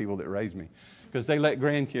not the people that raised me. Because they let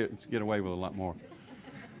grandkids get away with a lot more.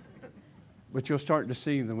 But you'll start to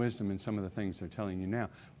see the wisdom in some of the things they're telling you now.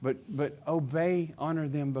 But obey, honor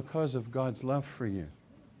them because of God's love for you.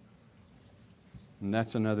 And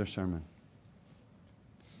that's another sermon.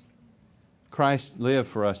 Christ lived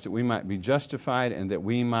for us that we might be justified and that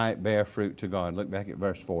we might bear fruit to God. Look back at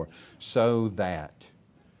verse 4. So that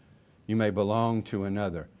you may belong to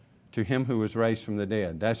another, to Him who was raised from the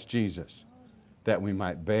dead. That's Jesus. That we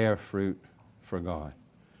might bear fruit for God.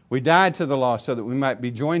 We died to the law so that we might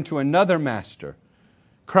be joined to another master.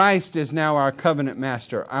 Christ is now our covenant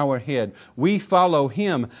master, our head. We follow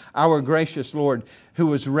Him, our gracious Lord, who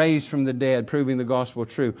was raised from the dead, proving the gospel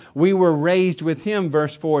true. We were raised with Him,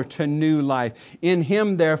 verse 4, to new life. In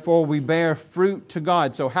Him, therefore, we bear fruit to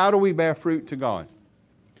God. So how do we bear fruit to God?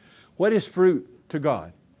 What is fruit to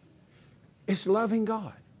God? It's loving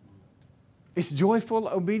God. It's joyful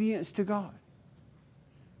obedience to God.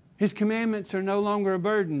 His commandments are no longer a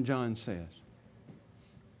burden, John says.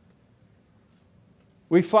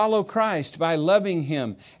 We follow Christ by loving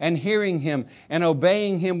Him and hearing Him and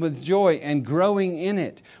obeying Him with joy and growing in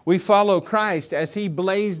it. We follow Christ as He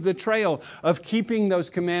blazed the trail of keeping those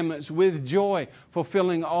commandments with joy,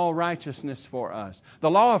 fulfilling all righteousness for us.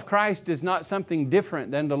 The law of Christ is not something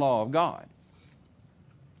different than the law of God.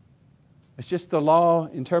 It's just the law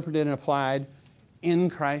interpreted and applied in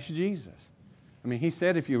Christ Jesus. I mean, He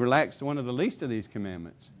said if you relax one of the least of these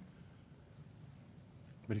commandments,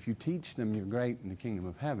 but if you teach them, you're great in the kingdom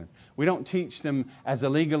of heaven. We don't teach them as a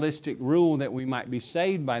legalistic rule that we might be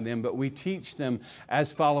saved by them, but we teach them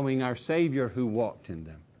as following our Savior who walked in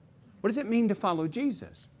them. What does it mean to follow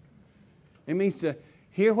Jesus? It means to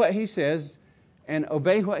hear what He says and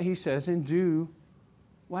obey what He says and do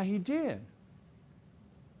what He did.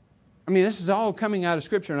 I mean, this is all coming out of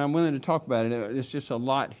Scripture, and I'm willing to talk about it. It's just a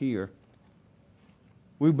lot here.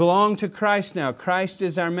 We belong to Christ now. Christ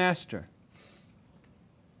is our master.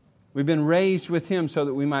 We've been raised with Him so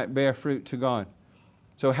that we might bear fruit to God.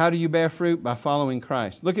 So how do you bear fruit? By following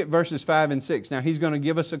Christ. Look at verses 5 and 6. Now He's going to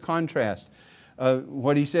give us a contrast of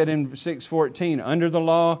what He said in 6:14. Under the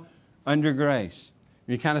law, under grace.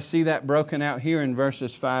 You kind of see that broken out here in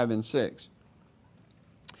verses 5 and 6.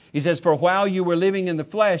 He says, for while you were living in the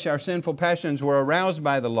flesh, our sinful passions were aroused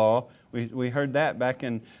by the law. We heard that back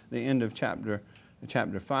in the end of chapter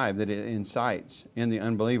 5, that it incites, in the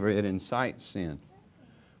unbeliever, it incites sin.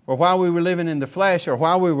 For while we were living in the flesh, or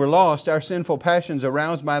while we were lost, our sinful passions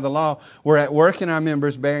aroused by the law were at work in our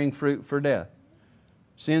members, bearing fruit for death.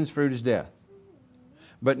 Sin's fruit is death.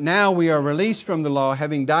 But now we are released from the law,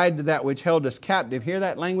 having died to that which held us captive. Hear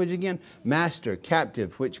that language again? Master,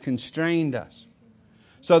 captive, which constrained us.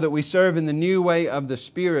 So that we serve in the new way of the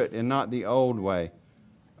Spirit and not the old way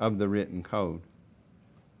of the written code.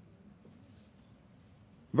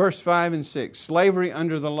 Verse 5 and 6, slavery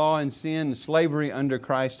under the law and sin, slavery under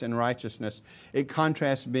Christ and righteousness. It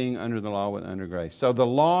contrasts being under the law with under grace. So the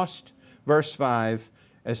lost, verse 5,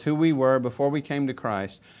 as who we were before we came to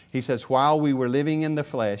Christ. He says, while we were living in the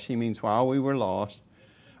flesh, he means while we were lost.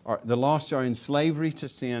 The lost are in slavery to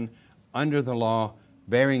sin, under the law,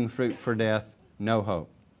 bearing fruit for death, no hope.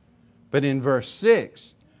 But in verse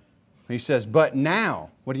 6, he says, but now.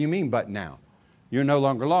 What do you mean, but now? You're no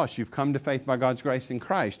longer lost. You've come to faith by God's grace in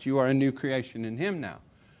Christ. You are a new creation in Him now.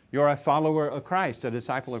 You're a follower of Christ, a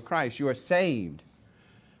disciple of Christ. You are saved.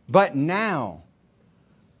 But now,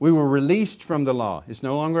 we were released from the law. It's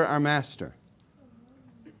no longer our master.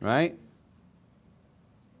 Right?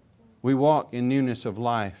 We walk in newness of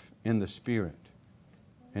life in the Spirit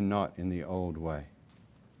and not in the old way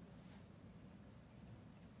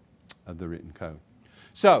of the written code.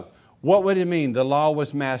 So, what would it mean? The law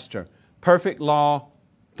was master. Perfect law.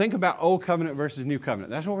 Think about Old Covenant versus New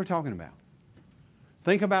Covenant. That's what we're talking about.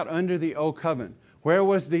 Think about under the Old Covenant. Where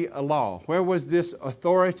was the law? Where was this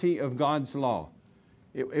authority of God's law?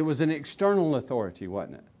 It was an external authority,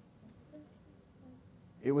 wasn't it?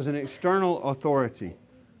 It was an external authority.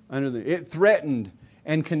 It threatened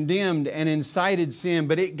and condemned and incited sin,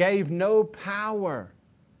 but it gave no power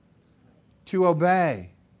to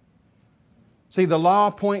obey. See, the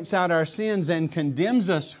law points out our sins and condemns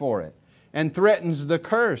us for it and threatens the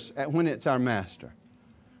curse when it's our master.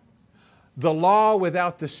 The law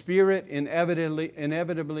without the Spirit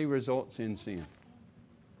inevitably results in sin.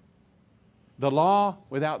 The law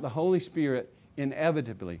without the Holy Spirit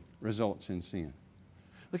inevitably results in sin.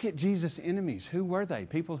 Look at Jesus' enemies. Who were they?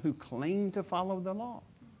 People who claimed to follow the law.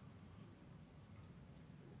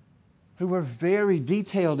 Who were very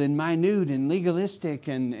detailed and minute and legalistic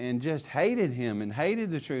and just hated Him and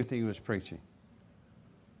hated the truth He was preaching.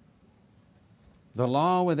 The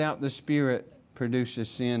law without the Spirit produces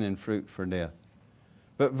sin and fruit for death.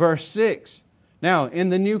 But verse 6, now in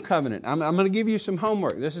the new covenant, I'm going to give you some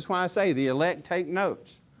homework. This is why I say the elect take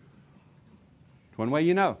notes. It's one way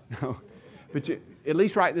you know. But you at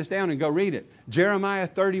least write this down and go read it. Jeremiah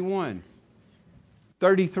 31,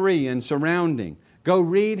 33 and surrounding. Go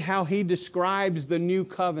read how he describes the new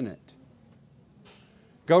covenant.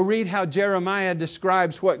 Go read how Jeremiah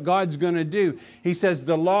describes what God's going to do. He says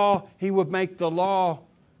the law, He would make the law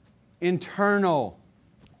internal.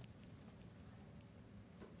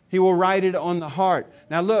 He will write it on the heart.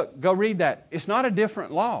 Now look, go read that. It's not a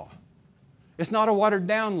different law. It's not a watered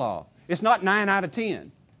down law. It's not 9 out of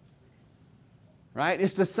 10. Right?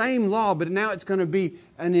 It's the same law, but now it's going to be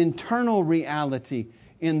an internal reality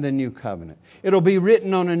in the new covenant. It'll be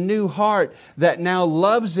written on a new heart that now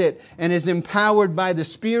loves it and is empowered by the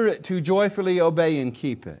Spirit to joyfully obey and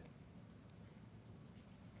keep it.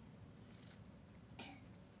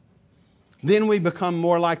 Then we become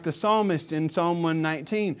more like the psalmist in Psalm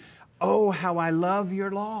 119. Oh, how I love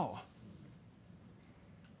your law.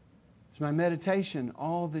 It's my meditation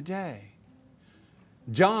all the day.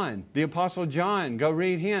 John, the Apostle John, go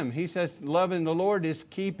read him. He says loving the Lord is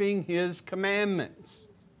keeping His commandments.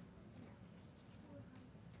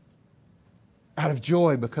 Out of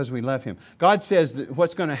joy because we love Him. God says that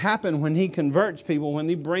what's going to happen when He converts people, when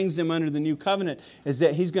He brings them under the new covenant, is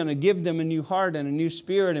that He's going to give them a new heart and a new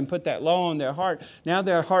spirit and put that law on their heart. Now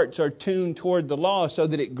their hearts are tuned toward the law so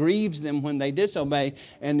that it grieves them when they disobey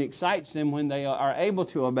and excites them when they are able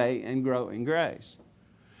to obey and grow in grace.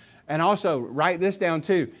 And also, write this down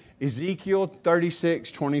too. Ezekiel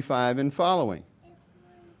 36:25 and following.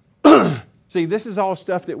 See, this is all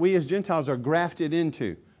stuff that we as Gentiles are grafted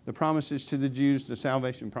into. The promises to the Jews, the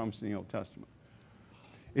salvation promised in the Old Testament.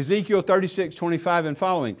 Ezekiel 36:25 and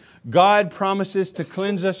following. God promises to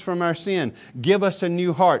cleanse us from our sin, give us a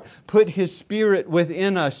new heart, put His Spirit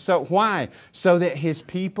within us. So why? So that His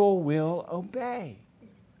people will obey.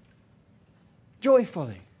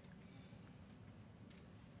 Joyfully.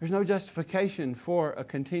 There's no justification for a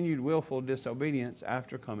continued willful disobedience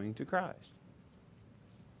after coming to Christ.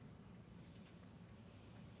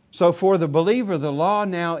 So for the believer, the law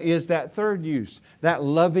now is that third use, that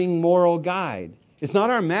loving moral guide. It's not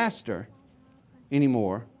our master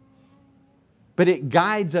anymore, but it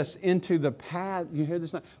guides us into the path, you hear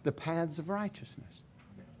this now? The paths of righteousness.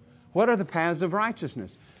 What are the paths of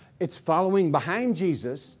righteousness? It's following behind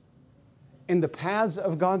Jesus in the paths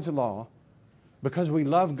of God's law because we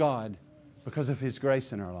love God because of His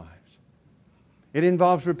grace in our lives. It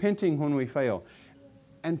involves repenting when we fail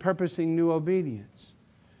and purposing new obedience.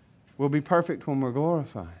 We'll be perfect when we're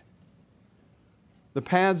glorified. The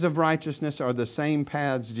paths of righteousness are the same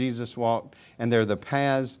paths Jesus walked, and they're the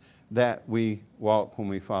paths that we walk when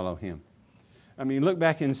we follow Him. I mean, look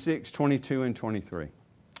back in 6:22 and 23.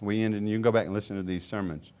 We ended, and you can go back and listen to these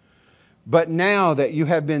sermons. But now that you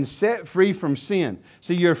have been set free from sin.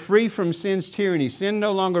 See, you're free from sin's tyranny. Sin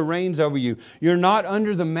no longer reigns over you. You're not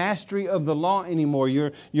under the mastery of the law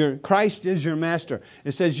anymore. Christ is your master.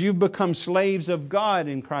 It says you've become slaves of God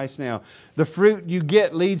in Christ now. The fruit you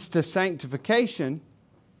get leads to sanctification,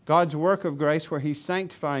 God's work of grace where He's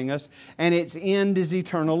sanctifying us, and its end is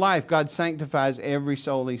eternal life. God sanctifies every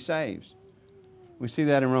soul He saves. We see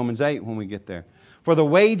that in Romans 8 when we get there. For the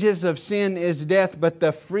wages of sin is death, but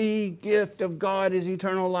the free gift of God is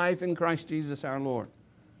eternal life in Christ Jesus our Lord.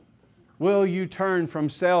 Will you turn from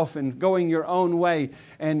self and going your own way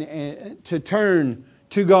and to turn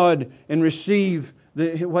to God and receive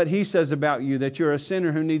what He says about you, that you're a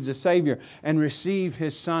sinner who needs a Savior, and receive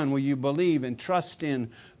His Son? Will you believe and trust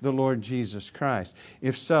in the Lord Jesus Christ?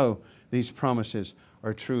 If so, these promises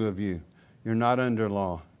are true of you. You're not under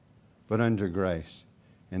law, but under grace.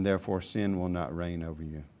 And therefore sin will not reign over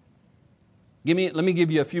you. Let me give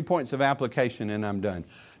you a few points of application and I'm done.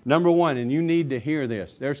 Number one, and you need to hear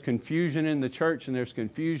this, there's confusion in the church and there's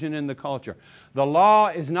confusion in the culture. The law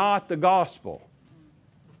is not the gospel.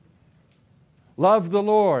 Love the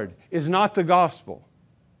Lord is not the gospel.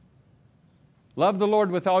 Love the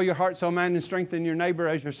Lord with all your heart, soul, mind, and strength, and your neighbor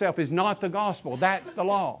as yourself is not the gospel. That's the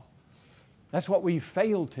law. That's what we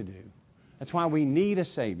failed to do. That's why we need a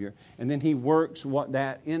Savior, and then He works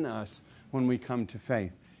that in us when we come to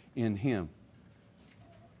faith in Him.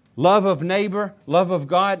 Love of neighbor, love of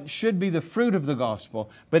God should be the fruit of the gospel,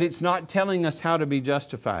 but it's not telling us how to be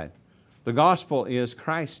justified. The gospel is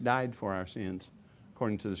Christ died for our sins,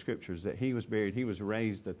 according to the Scriptures, that He was buried, He was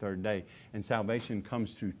raised the third day, and salvation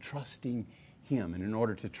comes through trusting Him. And in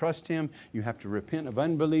order to trust Him, you have to repent of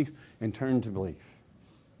unbelief and turn to belief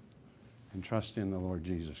and trust in the Lord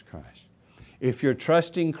Jesus Christ. If you're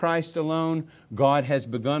trusting Christ alone, God has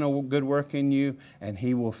begun a good work in you and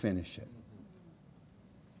He will finish it.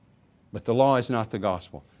 But the law is not the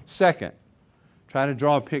gospel. Second, try to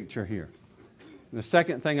draw a picture here. The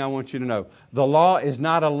second thing I want you to know, the law is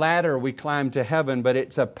not a ladder we climb to heaven, but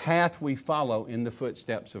it's a path we follow in the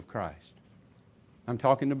footsteps of Christ. I'm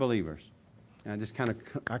talking to believers. And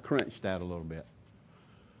I crunched that a little bit.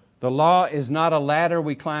 The law is not a ladder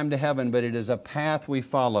we climb to heaven, but it is a path we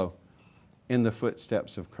follow in the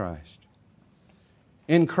footsteps of Christ.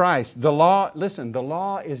 In Christ, the law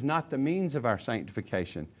is not the means of our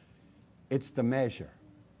sanctification. It's the measure.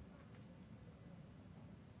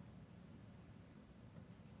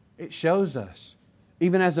 It shows us.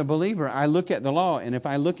 Even as a believer, I look at the law, and if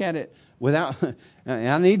I look at it without,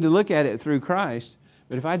 I need to look at it through Christ,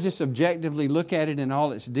 but if I just objectively look at it in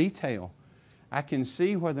all its detail, I can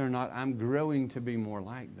see whether or not I'm growing to be more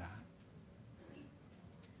like that.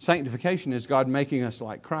 Sanctification is God making us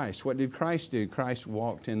like Christ. What did Christ do? Christ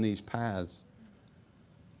walked in these paths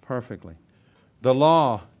perfectly. The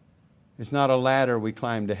law is not a ladder we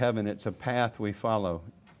climb to heaven. It's a path we follow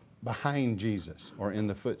behind Jesus or in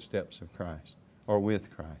the footsteps of Christ or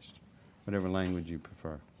with Christ, whatever language you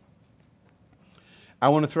prefer. I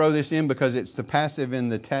want to throw this in because it's the passive in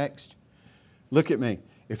the text. Look at me.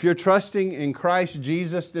 If you're trusting in Christ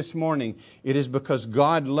Jesus this morning, it is because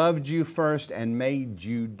God loved you first and made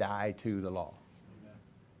you die to the law.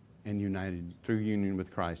 And united through union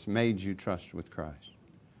with Christ, made you trust with Christ.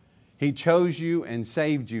 He chose you and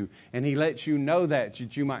saved you, and He lets you know that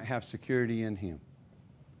you might have security in Him.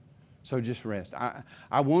 So just rest.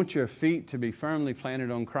 I want your feet to be firmly planted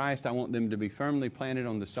on Christ. I want them to be firmly planted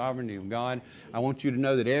on the sovereignty of God. I want you to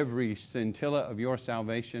know that every scintilla of your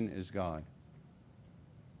salvation is God.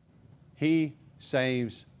 He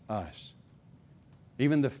saves us.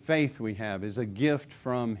 Even the faith we have is a gift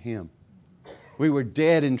from Him. We were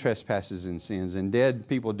dead in trespasses and sins, and dead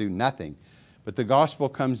people do nothing. But the gospel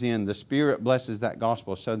comes in. The Spirit blesses that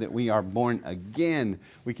gospel so that we are born again.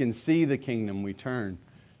 We can see the kingdom. We turn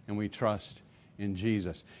and we trust in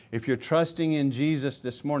Jesus. If you're trusting in Jesus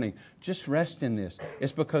this morning, just rest in this.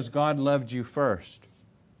 It's because God loved you first.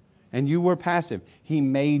 And you were passive. He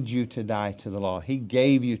made you to die to the law. He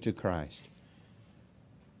gave you to Christ.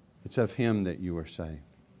 It's of Him that you were saved.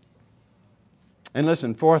 And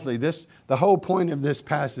listen, fourthly, the whole point of this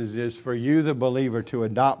passage is for you, the believer, to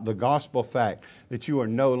adopt the gospel fact that you are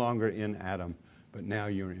no longer in Adam, but now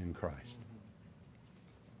you're in Christ.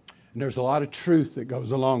 And there's a lot of truth that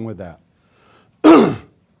goes along with that.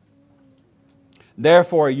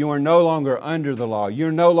 Therefore, you are no longer under the law.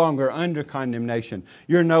 You're no longer under condemnation.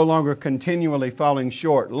 You're no longer continually falling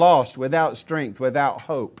short, lost, without strength, without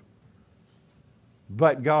hope.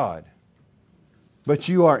 But God. But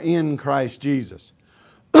you are in Christ Jesus.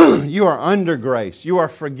 You are under grace. You are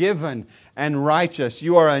forgiven and righteous.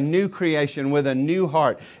 You are a new creation with a new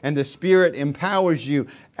heart. And the Spirit empowers you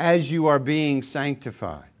as you are being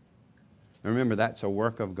sanctified. Remember, that's a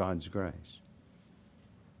work of God's grace.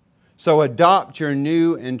 So adopt your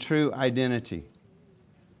new and true identity.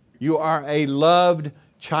 You are a loved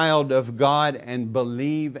child of God and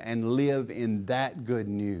believe and live in that good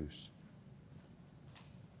news.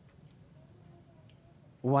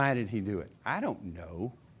 Why did He do it? I don't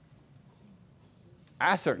know.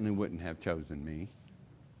 I certainly wouldn't have chosen me.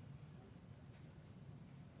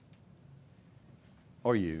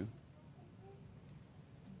 Or you.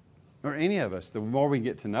 Or any of us. The more we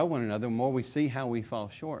get to know one another, the more we see how we fall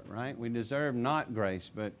short, right? We deserve not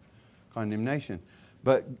grace, but condemnation.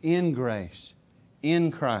 But in grace,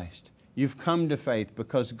 in Christ, you've come to faith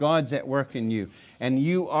because God's at work in you. And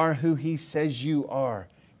you are who He says you are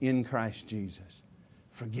in Christ Jesus.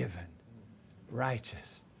 Forgiven,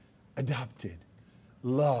 righteous, adopted,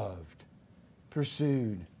 loved,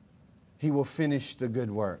 pursued. He will finish the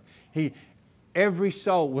good work. Every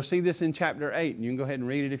soul, we'll see this in chapter 8, and you can go ahead and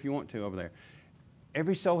read it if you want to over there.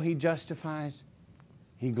 Every soul He justifies,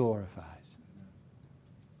 He glorifies.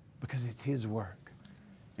 Because it's His work,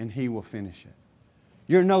 and He will finish it.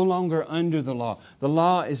 You're no longer under the law. The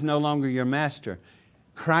law is no longer your master.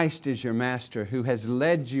 Christ is your master who has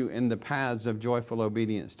led you in the paths of joyful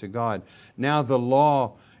obedience to God. Now the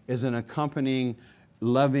law is an accompanying,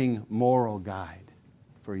 loving, moral guide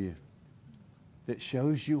for you that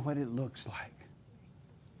shows you what it looks like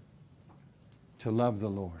to love the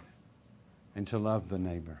Lord and to love the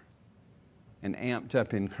neighbor, and amped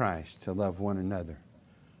up in Christ to love one another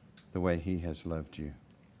the way He has loved you.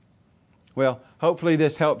 Well, hopefully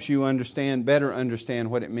this helps you better understand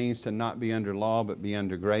what it means to not be under law but be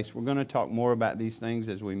under grace. We're going to talk more about these things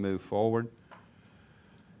as we move forward.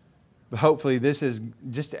 But hopefully this has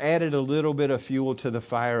just added a little bit of fuel to the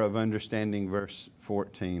fire of understanding verse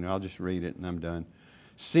 14. I'll just read it and I'm done.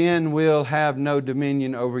 Sin will have no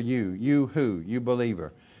dominion over you. You who? You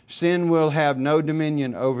believer. Sin will have no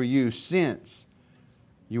dominion over you since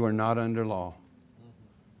you are not under law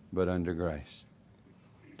but under grace.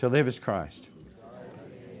 To live is Christ.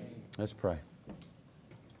 Let's pray.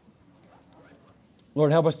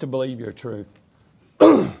 Lord, help us to believe Your truth.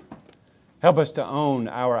 Help us to own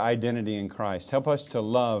our identity in Christ. Help us to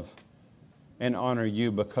love and honor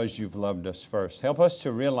You because You've loved us first. Help us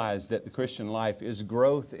to realize that the Christian life is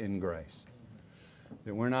growth in grace.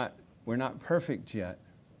 That we're not perfect yet,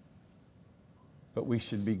 but we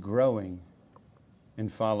should be growing in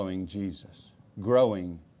following Jesus.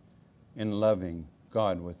 Growing in loving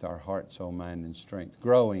God with our heart, soul, mind, and strength.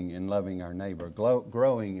 Growing in loving our neighbor.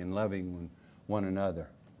 Growing in loving one another.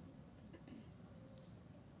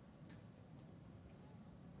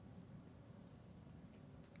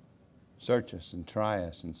 Search us and try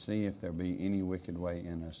us and see if there be any wicked way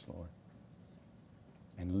in us, Lord.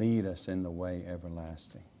 And lead us in the way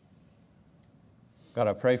everlasting. God,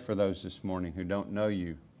 I pray for those this morning who don't know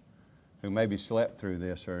You, who maybe slept through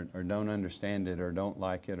this or don't understand it or don't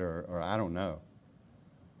like it or I don't know.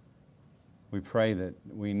 We pray that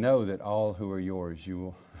we know that all who are yours you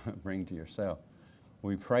will bring to yourself.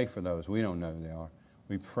 We pray for those. We don't know who they are.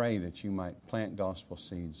 We pray that you might plant gospel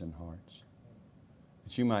seeds in hearts,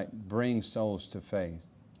 that you might bring souls to faith.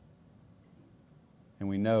 And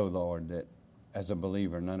we know, Lord, that as a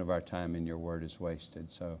believer, none of our time in your word is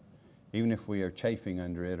wasted. So even if we are chafing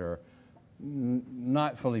under it or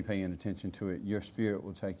not fully paying attention to it, your Spirit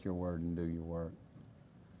will take your word and do your work.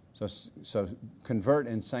 So convert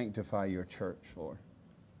and sanctify your church, Lord.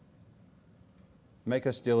 Make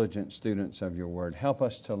us diligent students of your word. Help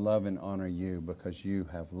us to love and honor you because you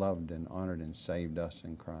have loved and honored and saved us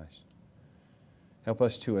in Christ. Help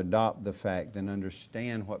us to adopt the fact and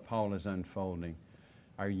understand what Paul is unfolding,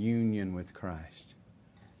 our union with Christ.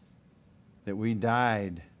 That we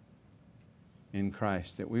died in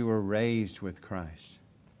Christ, that we were raised with Christ,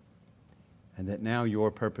 and that now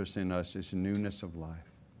your purpose in us is newness of life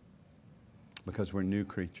because we're new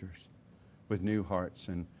creatures with new hearts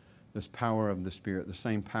and this power of the Spirit, the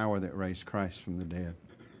same power that raised Christ from the dead.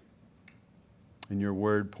 And your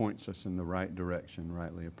word points us in the right direction,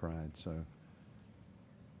 rightly applied. So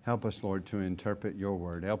help us, Lord, to interpret your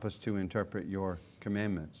word. Help us to interpret your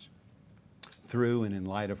commandments through and in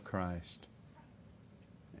light of Christ.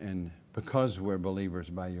 And because we're believers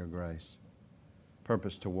by your grace,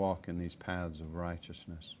 purpose to walk in these paths of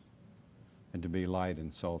righteousness and to be light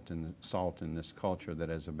and salt in this culture that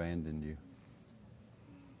has abandoned you.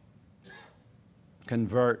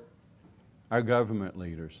 Convert our government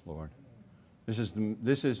leaders, Lord. This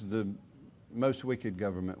is the most wicked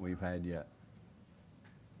government we've had yet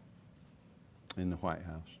in the White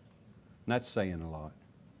House. And that's saying a lot.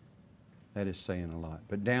 That is saying a lot.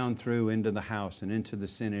 But down through into the House and into the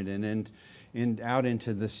Senate and out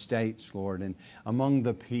into the states, Lord, and among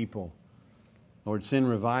the people. Lord, send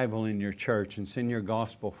revival in your church and send your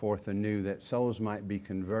gospel forth anew that souls might be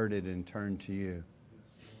converted and turned to you.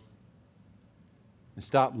 And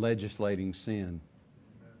stop legislating sin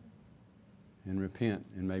and repent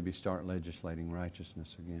and maybe start legislating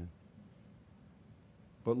righteousness again.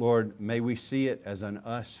 But Lord, may we see it as an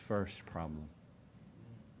us first problem.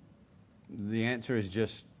 The answer is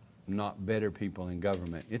just not better people in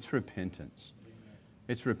government. It's repentance.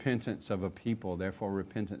 It's repentance of a people, therefore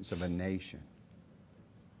repentance of a nation.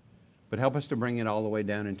 But help us to bring it all the way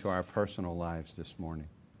down into our personal lives this morning,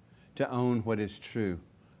 to own what is true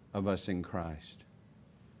of us in Christ.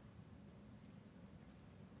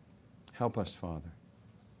 Help us, Father,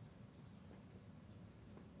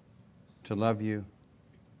 to love you,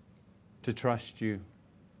 to trust you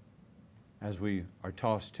as we are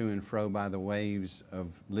tossed to and fro by the waves of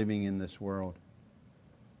living in this world,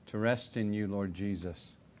 to rest in you, Lord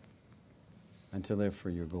Jesus, and to live for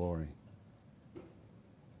your glory.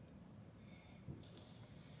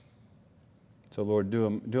 So, Lord,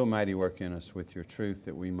 do a mighty work in us with your truth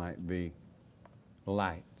that we might be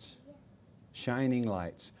lights, shining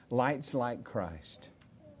lights, lights like Christ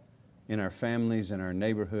in our families, in our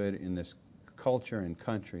neighborhood, in this culture and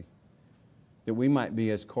country, that we might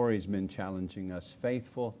be, as Corey's been challenging us,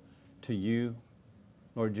 faithful to you,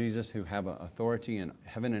 Lord Jesus, who have authority in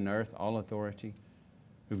heaven and earth, all authority,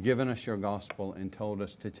 who've given us your gospel and told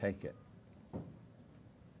us to take it.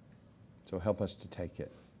 So help us to take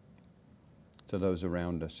it to those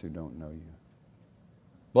around us who don't know you.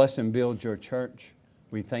 Bless and build your church.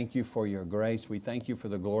 We thank you for your grace. We thank you for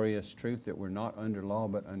the glorious truth that we're not under law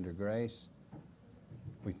but under grace.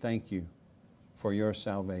 We thank you for your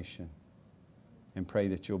salvation and pray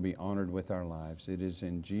that you'll be honored with our lives. It is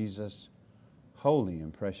in Jesus' holy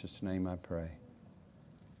and precious name I pray.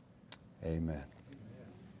 Amen.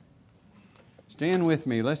 Stand with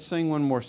me. Let's sing one more